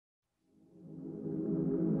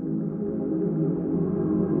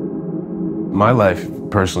My life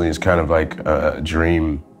personally is kind of like a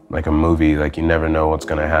dream, like a movie, like you never know what's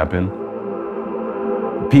gonna happen.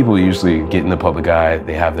 People usually get in the public eye,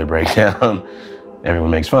 they have their breakdown,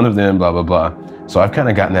 everyone makes fun of them, blah, blah, blah. So I've kind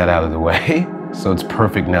of gotten that out of the way. So it's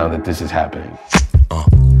perfect now that this is happening.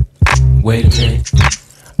 Wait a minute,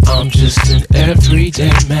 I'm just an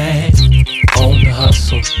everyday man on the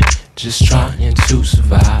hustle, just trying to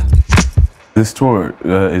survive. This tour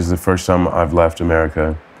is the first time I've left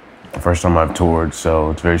America, the first time I've toured,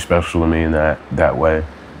 so it's very special to me in that way.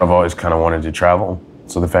 I've always kind of wanted to travel,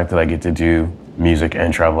 so the fact that I get to do music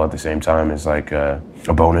and travel at the same time is like a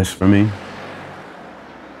bonus for me.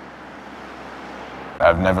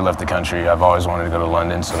 I've never left the country. I've always wanted to go to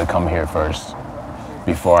London, so to come here first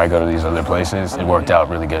before I go to these other places, it worked out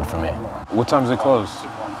really good for me. What time does it close? 2?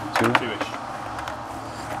 2-ish.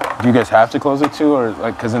 Do you guys have to close at 2, or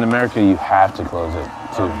like, because in America you have to close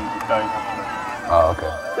at 2? Don't. Oh, okay.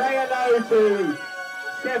 Say hello to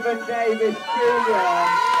Kevin Davis Jr.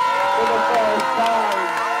 for the first time.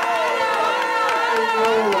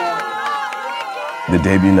 The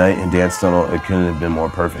debut night in Dance Tunnel, it couldn't have been more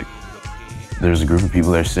perfect. There's a group of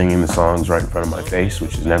people there singing the songs right in front of my face,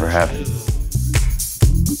 which has never happened.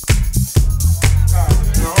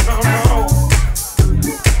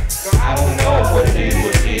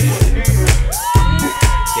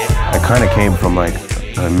 I kind of came from like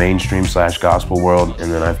a mainstream / gospel world,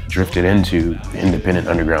 and then I've drifted into the independent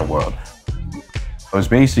underground world. I was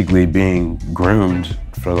basically being groomed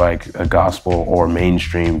for like a gospel or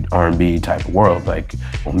mainstream R&B type of world, like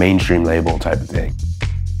a mainstream label type of thing.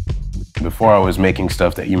 Before I was making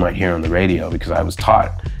stuff that you might hear on the radio because I was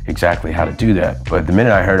taught exactly how to do that. But the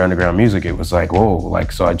minute I heard underground music, it was like, whoa,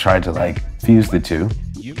 like, so I tried to like fuse the two.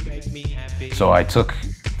 So I took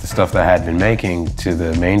the stuff that I had been making to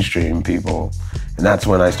the mainstream people, and that's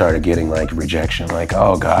when I started getting like rejection, like,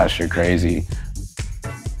 oh gosh, you're crazy.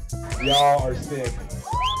 Y'all are sick.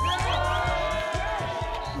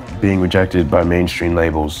 Being rejected by mainstream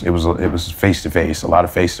labels, it was face-to-face, a lot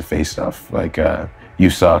of face-to-face stuff, like you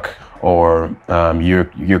suck, or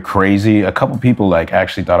you're crazy. A couple people like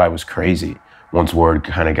actually thought I was crazy once word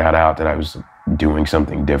kind of got out that I was doing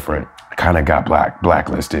something different. I kind of got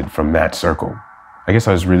blacklisted from that circle. I guess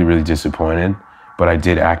I was really, really disappointed, but I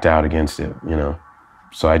did act out against it, you know.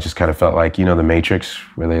 So I just kind of felt like, you know, the Matrix,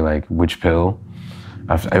 where they like, which pill?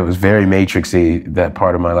 It was very Matrixy, that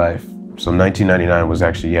part of my life. So 1999 was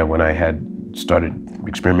actually, yeah, when I had started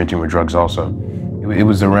experimenting with drugs also. It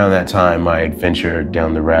was around that time my adventure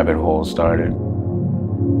down the rabbit hole started.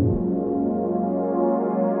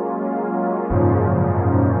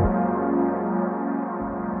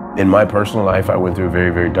 In my personal life, I went through a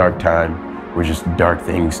very, very dark time where just dark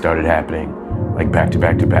things started happening, like back to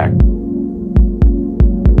back to back.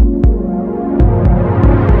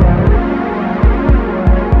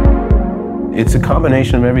 It's a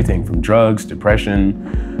combination of everything from drugs,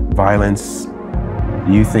 depression, violence.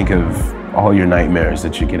 You think of all your nightmares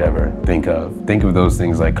that you could ever think of. Think of those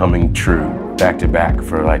things like coming true back to back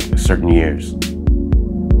for like certain years.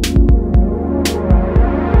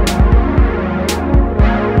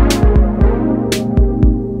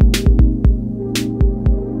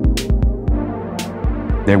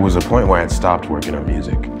 There was a point where I had stopped working on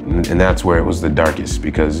music, and that's where it was the darkest,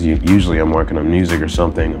 because usually I'm working on music or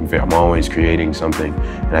something, I'm always creating something,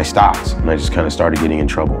 and I stopped, and I just kind of started getting in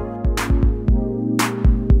trouble.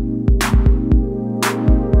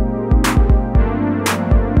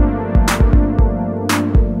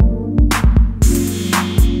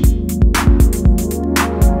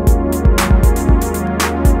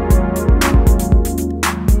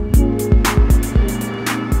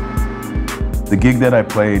 The gig that I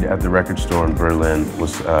played at the record store in Berlin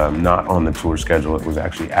was not on the tour schedule. It was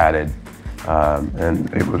actually added,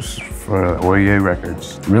 and it was for Oye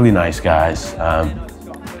Records. Really nice guys.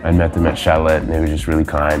 I met them at Chalet, and they were just really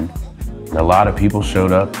kind. And a lot of people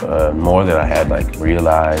showed up, more than I had like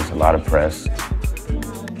realized, a lot of press.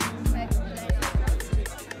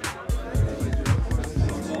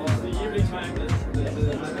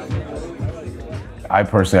 I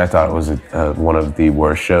personally, I thought it was one of the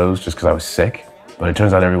worst shows just because I was sick, but it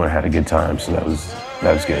turns out everyone had a good time, so that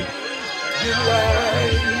was good.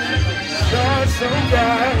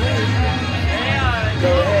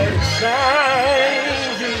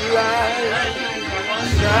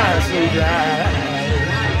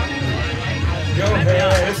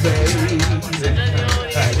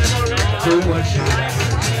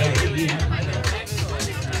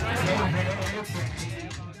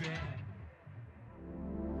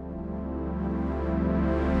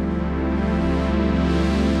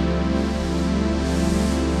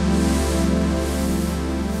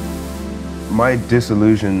 My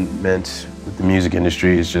disillusionment with the music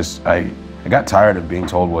industry is just, I got tired of being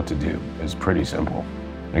told what to do. It's pretty simple.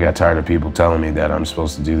 I got tired of people telling me that I'm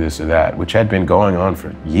supposed to do this or that, which had been going on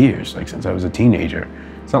for years, like since I was a teenager.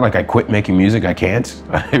 It's not like I quit making music, I can't.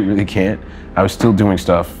 I really can't. I was still doing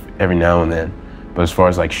stuff every now and then. But as far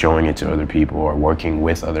as like showing it to other people or working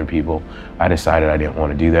with other people, I decided I didn't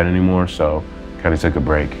want to do that anymore, so kind of took a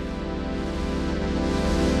break.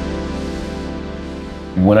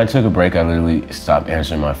 When I took a break, I literally stopped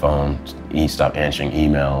answering my phone, stopped answering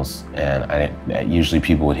emails, and usually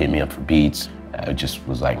people would hit me up for beats. I just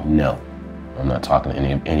was like, no, I'm not talking to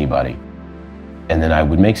anybody. And then I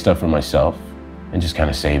would make stuff for myself and just kind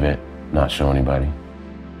of save it, not show anybody.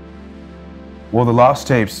 Well, the lost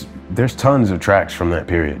tapes, there's tons of tracks from that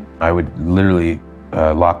period. I would literally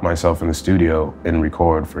lock myself in the studio and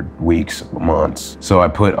record for weeks, months. So I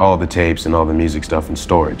put all the tapes and all the music stuff in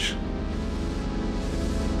storage.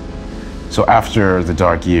 So after the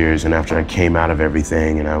dark years and after I came out of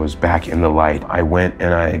everything and I was back in the light, I went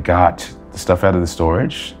and I got the stuff out of the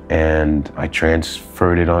storage and I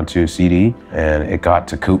transferred it onto a CD and it got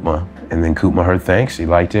to PUMA. And then PUMA heard thanks, he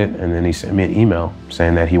liked it, and then he sent me an email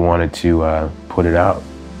saying that he wanted to put it out.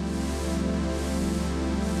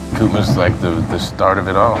 PUMA's like the start of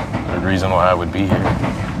it all, the reason why I would be here.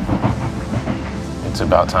 It's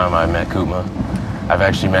about time I met PUMA. I've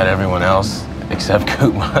actually met everyone else except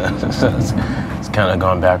PUMA, so it's kind of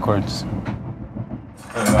gone backwards.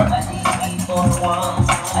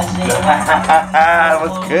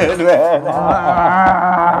 What's good, man?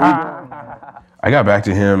 I got back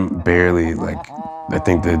to him barely, like, I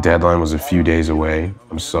think the deadline was a few days away.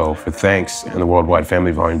 So for Thanks and the Worldwide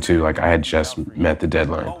Family Volume 2, like I had just met the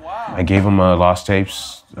deadline. I gave him lost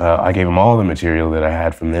tapes. I gave him all the material that I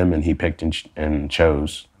had from them, and he picked and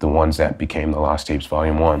chose the ones that became the Lost Tapes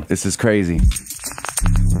Volume 1. This is crazy.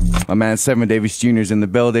 My man 7 Davis Jr. is in the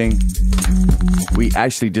building. We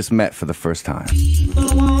actually just met for the first time.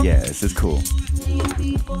 Yeah, this is cool.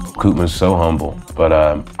 PUMA's so humble, but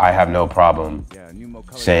I have no problem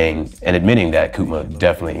saying and admitting that PUMA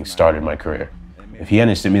definitely started my career. If he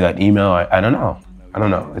hadn't sent me that email, I don't know. I don't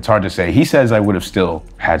know. It's hard to say. He says I would have still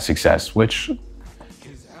had success, which,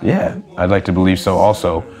 yeah, I'd like to believe so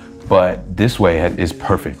also. But this way is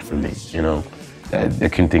perfect for me, you know? I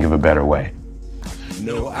can think of a better way.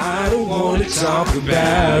 No, I don't want to talk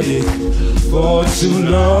about it for too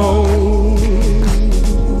long.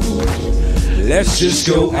 Let's just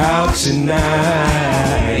go out tonight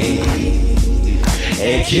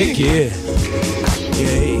and kick it.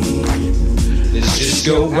 Yeah. Let's just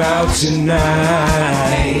go out tonight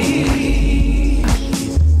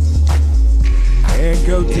and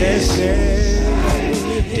go dancing,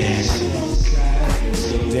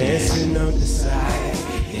 dancing on the side.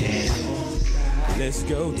 Let's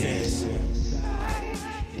go dancing.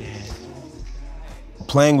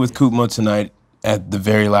 Playing with PUMA tonight at the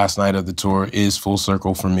very last night of the tour is full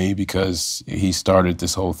circle for me because he started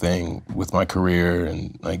this whole thing with my career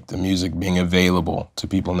and like the music being available to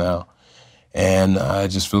people now. And it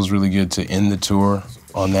just feels really good to end the tour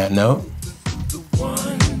on that note.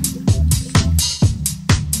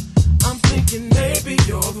 I'm thinking maybe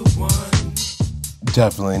you're the one.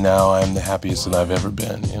 Definitely now I'm the happiest that I've ever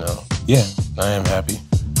been, you know. Yeah, I am happy.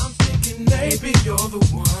 I'm thinking maybe you're the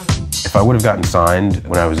one. If I would have gotten signed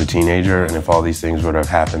when I was a teenager and if all these things would have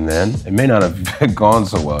happened then, it may not have gone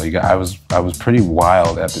so well. I was pretty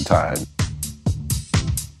wild at the time.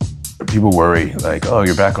 People worry, like, oh,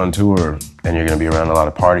 you're back on tour and you're gonna be around a lot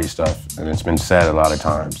of party stuff, and it's been said a lot of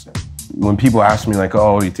times. When people ask me like,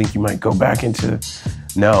 oh, do you think you might go back into,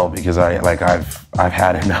 no, because I've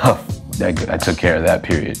had enough. I took care of that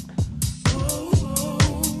period.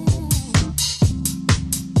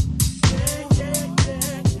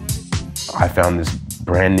 I found this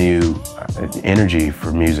brand new energy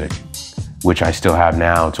for music, which I still have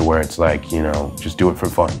now to where it's like, you know, just do it for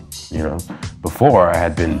fun, you know. Before I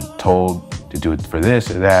had been told to do it for this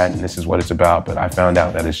or that, and this is what it's about, but I found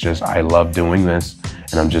out that it's just, I love doing this,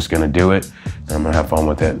 and I'm just gonna do it, and I'm gonna have fun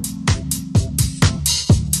with it.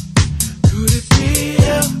 Could it be